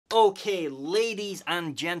Okay, ladies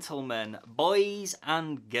and gentlemen, boys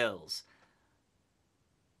and girls.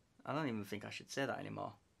 I don't even think I should say that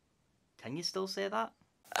anymore. Can you still say that?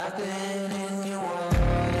 I've been in your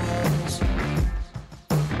waters.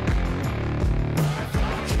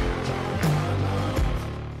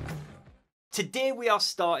 Today we are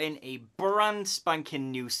starting a brand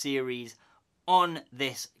spanking new series on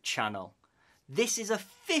this channel. This is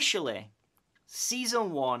officially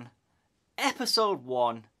Season 1, Episode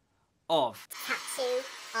 1 of Tattoo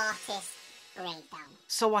Artist Breakdown.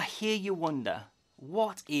 So I hear you wonder,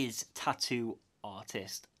 what is Tattoo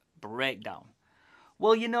Artist Breakdown?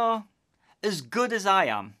 Well, you know, as good as I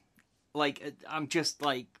am, I'm just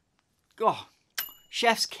like, oh,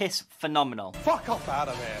 chef's kiss phenomenal. Fuck off out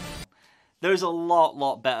of here. There's a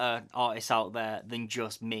lot better artists out there than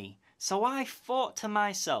just me. So I thought to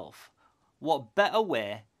myself, what better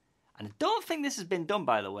way, and I don't think this has been done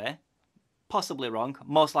by the way, possibly wrong,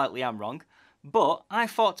 most likely I'm wrong, but I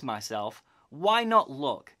thought to myself, why not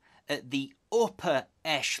look at the upper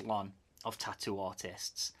echelon of tattoo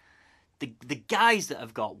artists? The guys that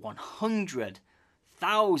have got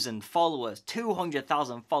 100,000 followers,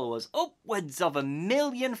 200,000 followers, upwards of 1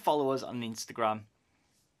 million followers on Instagram.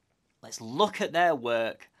 Let's look at their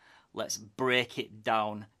work, let's break it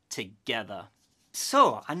down together.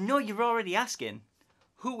 So, I know you're already asking,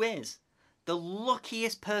 who is the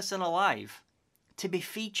luckiest person alive to be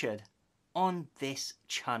featured on this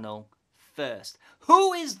channel first?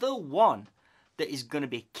 Who is the one that is going to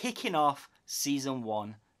be kicking off Season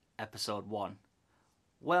 1, Episode 1?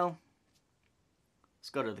 Well, let's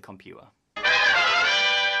go to the computer.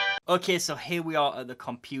 Okay, so here we are at the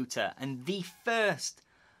computer, and the first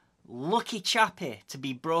lucky chappie to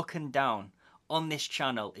be broken down on this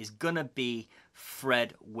channel is gonna be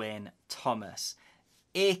Fred Wayne Thomas,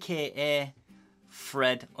 aka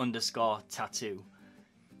Fred_tattoo.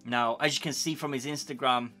 Now, as you can see from his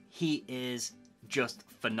Instagram, he is just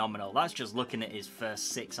phenomenal. That's just looking at his first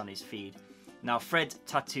 6 on his feed. Now, Fred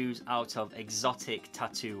tattoos out of Exotic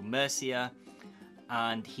Tattoo Murcia,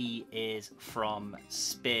 and he is from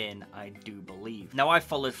Spain, I do believe. Now, I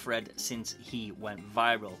followed Fred since he went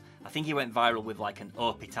viral. I think he went viral with like an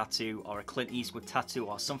Opie tattoo or a Clint Eastwood tattoo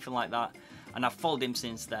or something like that, and I've followed him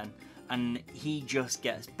since then, and he just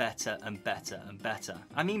gets better and better and better.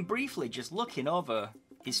 I mean, briefly, just looking over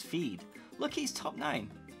his feed, look at his top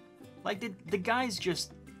 9. Like, the guy's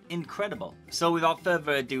just incredible. So without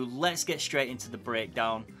further ado, let's get straight into the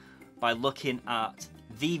breakdown by looking at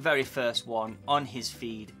the very first one on his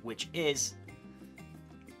feed, which is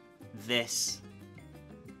this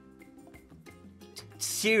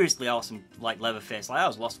seriously awesome like Leatherface. Like, I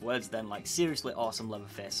was lost for words then. Like, seriously awesome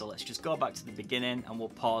Leatherface. So let's just go back to the beginning and we'll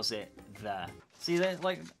pause it there. See there,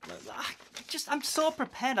 like, I'm so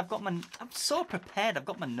prepared. I've got my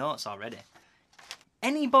notes already.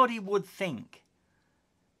 Anybody would think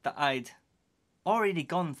that I'd already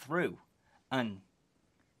gone through and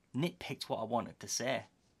nitpicked what I wanted to say.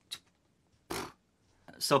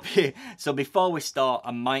 So before we start,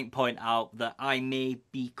 I might point out that I may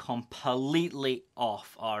be completely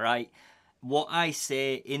off, alright? What I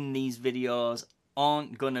say in these videos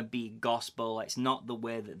aren't gonna be gospel. It's not the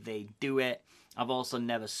way that they do it. I've also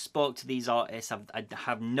never spoke to these artists. I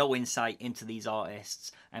have no insight into these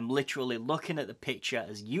artists. I'm literally looking at the picture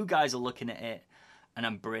as you guys are looking at it, and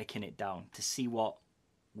I'm breaking it down to see what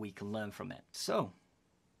we can learn from it. So,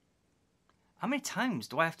 how many times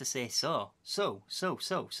do I have to say so?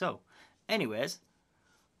 Anyways,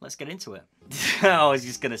 let's get into it. I was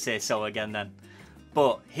just going to say so again then.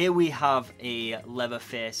 But here we have a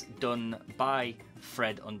Leatherface done by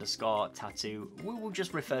Fred_tattoo. We will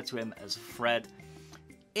just refer to him as Fred.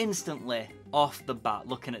 Instantly, off the bat,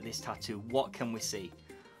 looking at this tattoo, what can we see?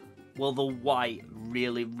 Well, the white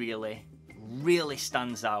really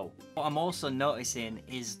stands out. What I'm also noticing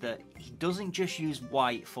is that he doesn't just use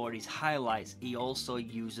white for his highlights, he also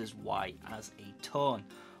uses white as a tone,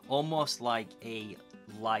 almost like a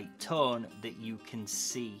light tone that you can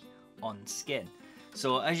see on skin.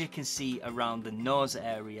 So as you can see around the nose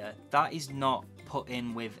area, that is not put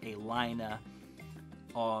in with a liner,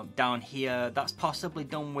 or down here that's possibly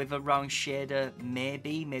done with a round shader,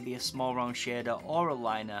 maybe a small round shader or a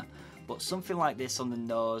liner, but something like this on the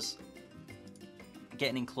nose,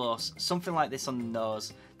 getting in close, something like this on the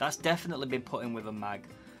nose, that's definitely been put in with a mag.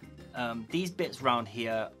 These bits round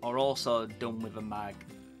here are also done with a mag.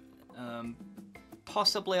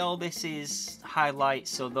 Possibly all this is highlights,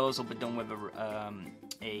 so those will be done with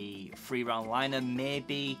a 3-round liner,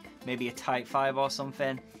 maybe a Type 5 or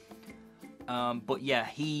something. But yeah,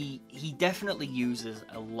 he definitely uses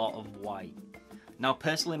a lot of white. Now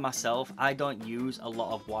personally myself, I don't use a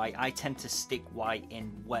lot of white. I tend to stick white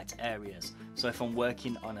in wet areas. So if I'm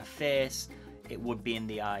working on a face, it would be in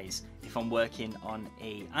the eyes. If I'm working on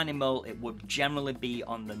an animal, it would generally be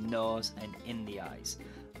on the nose and in the eyes.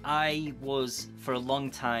 I was for a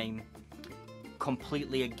long time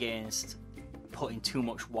completely against putting too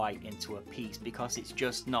much white into a piece because it's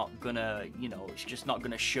just not gonna, it's just not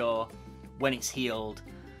gonna show when it's healed.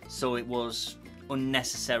 So it was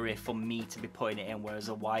unnecessary for me to be putting it in, whereas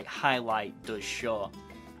a white highlight does show.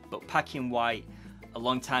 But packing white a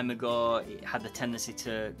long time ago, it had the tendency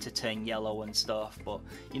to turn yellow and stuff, but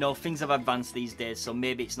things have advanced these days, so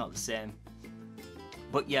maybe it's not the same.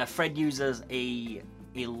 But yeah, Fred uses a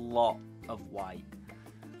lot of white.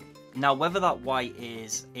 Now whether that white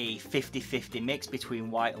is a 50-50 mix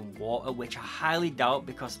between white and water, which I highly doubt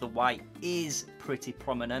because the white is pretty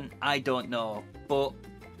prominent, I don't know, but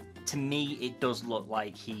to me it does look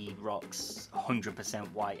like he rocks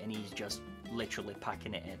 100% white and he's just literally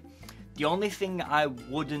packing it in. The only thing that I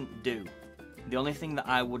wouldn't do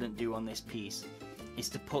on this piece is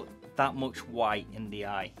to put that much white in the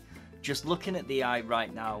eye. Just looking at the eye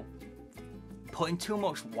right now, putting too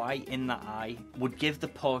much white in the eye would give the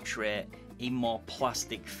portrait a more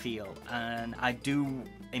plastic feel, and I do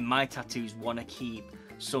in my tattoos want to keep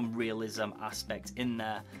some realism aspect in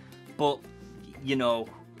there, but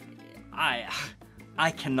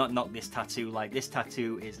I cannot knock this tattoo. Like, this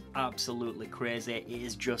tattoo is absolutely crazy. It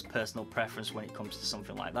is just personal preference when it comes to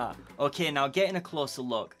something like that. Okay, now getting a closer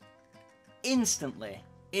look. Instantly,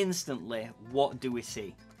 what do we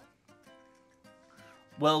see?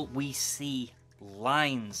 Well, we see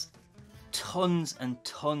lines. Tons and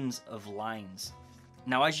tons of lines.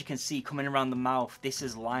 Now, as you can see, coming around the mouth, this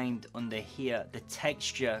is lined under here. The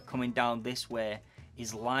texture coming down this way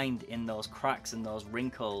is lined in those cracks and those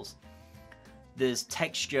wrinkles. There's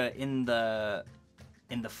texture in the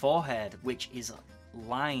forehead, which is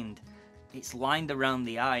lined. It's lined around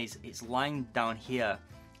the eyes. It's lined down here.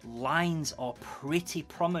 Lines are pretty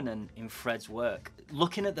prominent in Fred's work.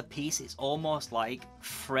 Looking at the piece, it's almost like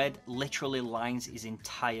Fred literally lines his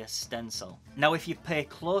entire stencil. Now, if you pay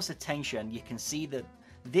close attention, you can see that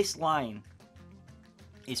this line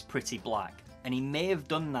is pretty black, and he may have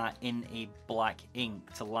done that in a black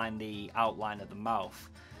ink to line the outline of the mouth.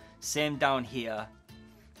 Same down here,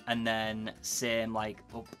 and then same like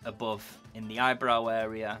up above in the eyebrow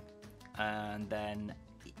area, and then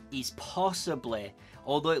he's possibly,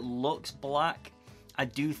 although it looks black, I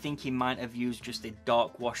do think he might have used just a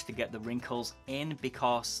dark wash to get the wrinkles in,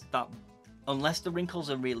 because that, unless the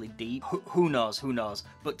wrinkles are really deep, who knows,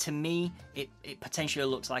 but to me it potentially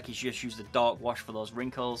looks like he's just used a dark wash for those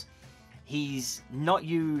wrinkles. He's not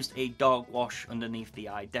used a dark wash underneath the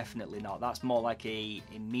eye, definitely not. That's more like a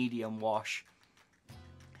medium wash.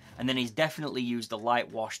 And then he's definitely used a light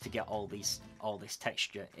wash to get all this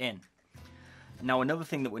texture in. Now, another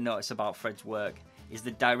thing that we notice about Fred's work is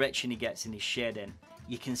the direction he gets in his shading.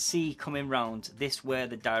 You can see coming round this way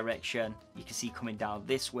the direction, you can see coming down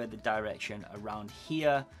this way the direction, around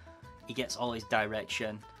here he gets all his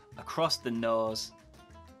direction, across the nose,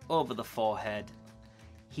 over the forehead.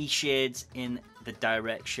 He shades in the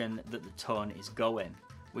direction that the tone is going,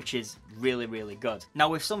 which is really, really good. Now,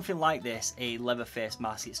 with something like this, a Leatherface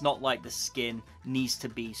mask, it's not like the skin needs to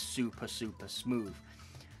be super smooth.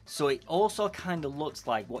 So it also kind of looks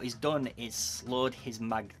like what he's done is slowed his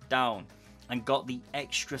mag down and got the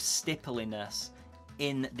extra stippliness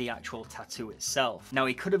in the actual tattoo itself. Now,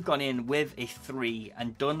 he could have gone in with a 3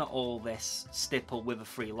 and done all this stipple with a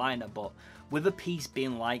 3 liner, but with a piece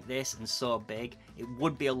being like this and so big, it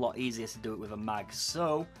would be a lot easier to do it with a mag.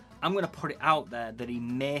 So I'm going to put it out there that he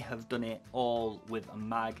may have done it all with a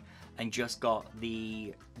mag and just got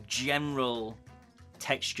the general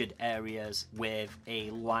textured areas with a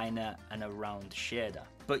liner and a round shader.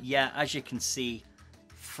 But yeah, as you can see,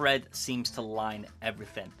 Fred seems to line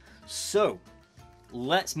everything. So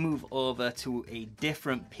let's move over to a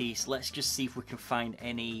different piece. Let's just see if we can find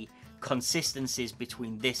any consistencies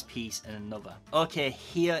between this piece and another. Okay,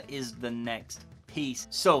 here is the next piece.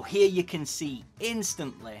 So here you can see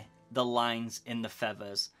instantly the lines in the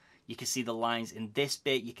feathers. You can see the lines in this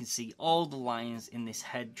bit. You can see all the lines in this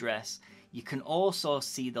headdress. You can also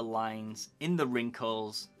see the lines in the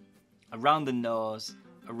wrinkles, around the nose,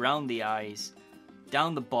 around the eyes,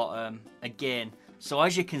 down the bottom, again. So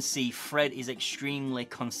as you can see, Fred is extremely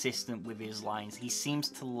consistent with his lines. He seems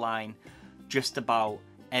to line just about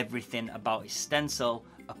everything about his stencil,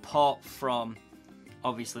 apart from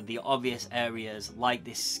obviously the obvious areas like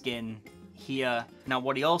this skin here. Now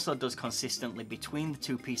what he also does consistently between the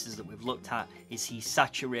two pieces that we've looked at is he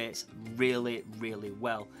saturates really, really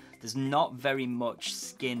well. There's not very much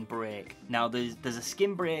skin break. Now there's a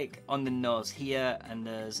skin break on the nose here, and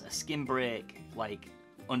there's a skin break like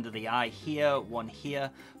under the eye here, one here,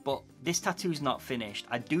 but this tattoo's not finished.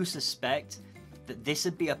 I do suspect that this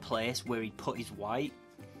would be a place where he put his white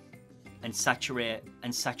and saturate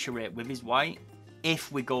with his white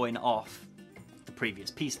if we're going off the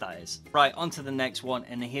previous piece, that is. Right, on to the next one,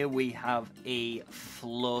 and here we have a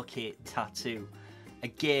floki tattoo.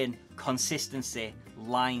 Again, consistency,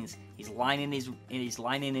 lines. He's lining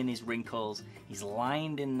in his wrinkles, he's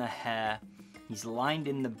lined in the hair, he's lined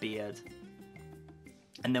in the beard,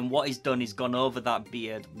 and then what he's done is gone over that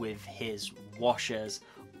beard with his washers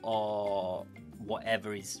or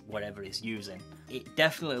whatever he's using. It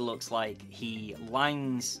definitely looks like he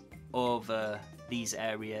lines over these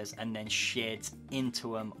areas and then shades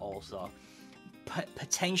into them also.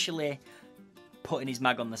 Potentially putting his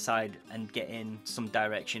mag on the side and getting some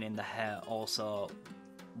direction in the hair also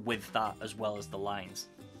with that, as well as the lines.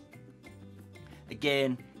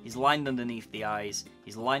 Again, he's lined underneath the eyes,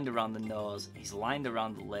 he's lined around the nose, he's lined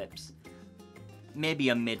around the lips, maybe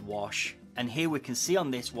a mid-wash. And here we can see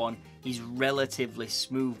on this one, he's relatively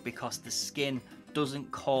smooth because the skin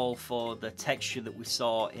doesn't call for the texture that we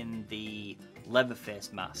saw in the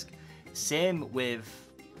Leatherface mask. Same with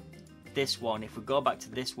this one. If we go back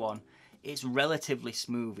to this one, it's relatively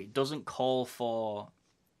smooth. It doesn't call for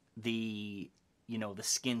the, you know, the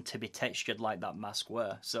skin to be textured like that mask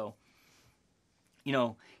were. So, you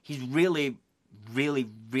know, he's really, really,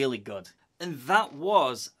 really good. And that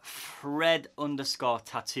was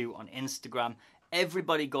Fred_tattoo on Instagram.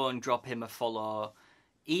 Everybody go and drop him a follow.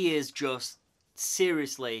 He is just,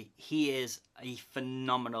 seriously, he is a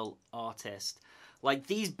phenomenal artist. Like,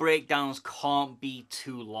 these breakdowns can't be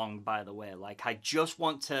too long, by the way. Like, I just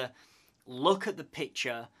want to look at the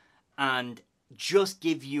picture and just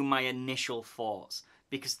give you my initial thoughts.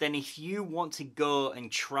 Because then if you want to go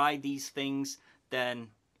and try these things, then,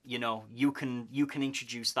 you know, you can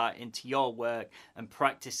introduce that into your work and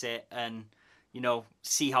practice it and, you know,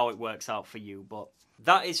 see how it works out for you. But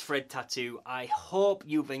that is Fred Tattoo. I hope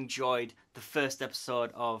you've enjoyed the first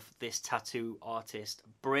episode of this tattoo artist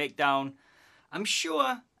breakdown. I'm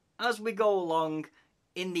sure as we go along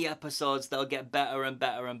in the episodes, they'll get better and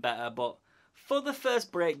better and better. But for the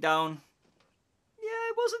first breakdown, yeah,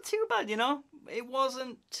 it wasn't too bad, you know? It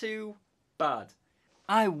wasn't too bad.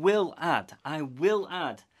 I will add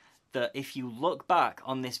that if you look back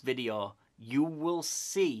on this video, you will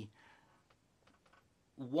see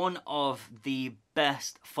one of the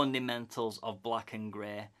best fundamentals of black and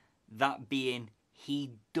grey, that being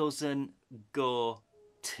he doesn't go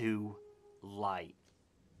too light.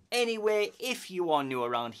 Anyway, if you are new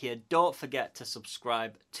around here, don't forget to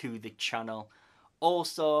subscribe to the channel.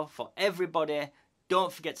 Also, for everybody,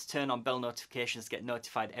 don't forget to turn on bell notifications to get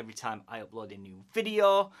notified every time I upload a new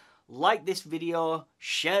video. Like this video,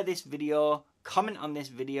 share this video, comment on this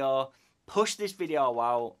video, push this video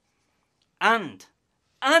out, and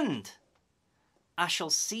I shall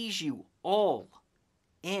see you all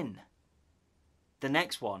in the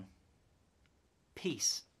next one.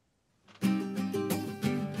 Peace.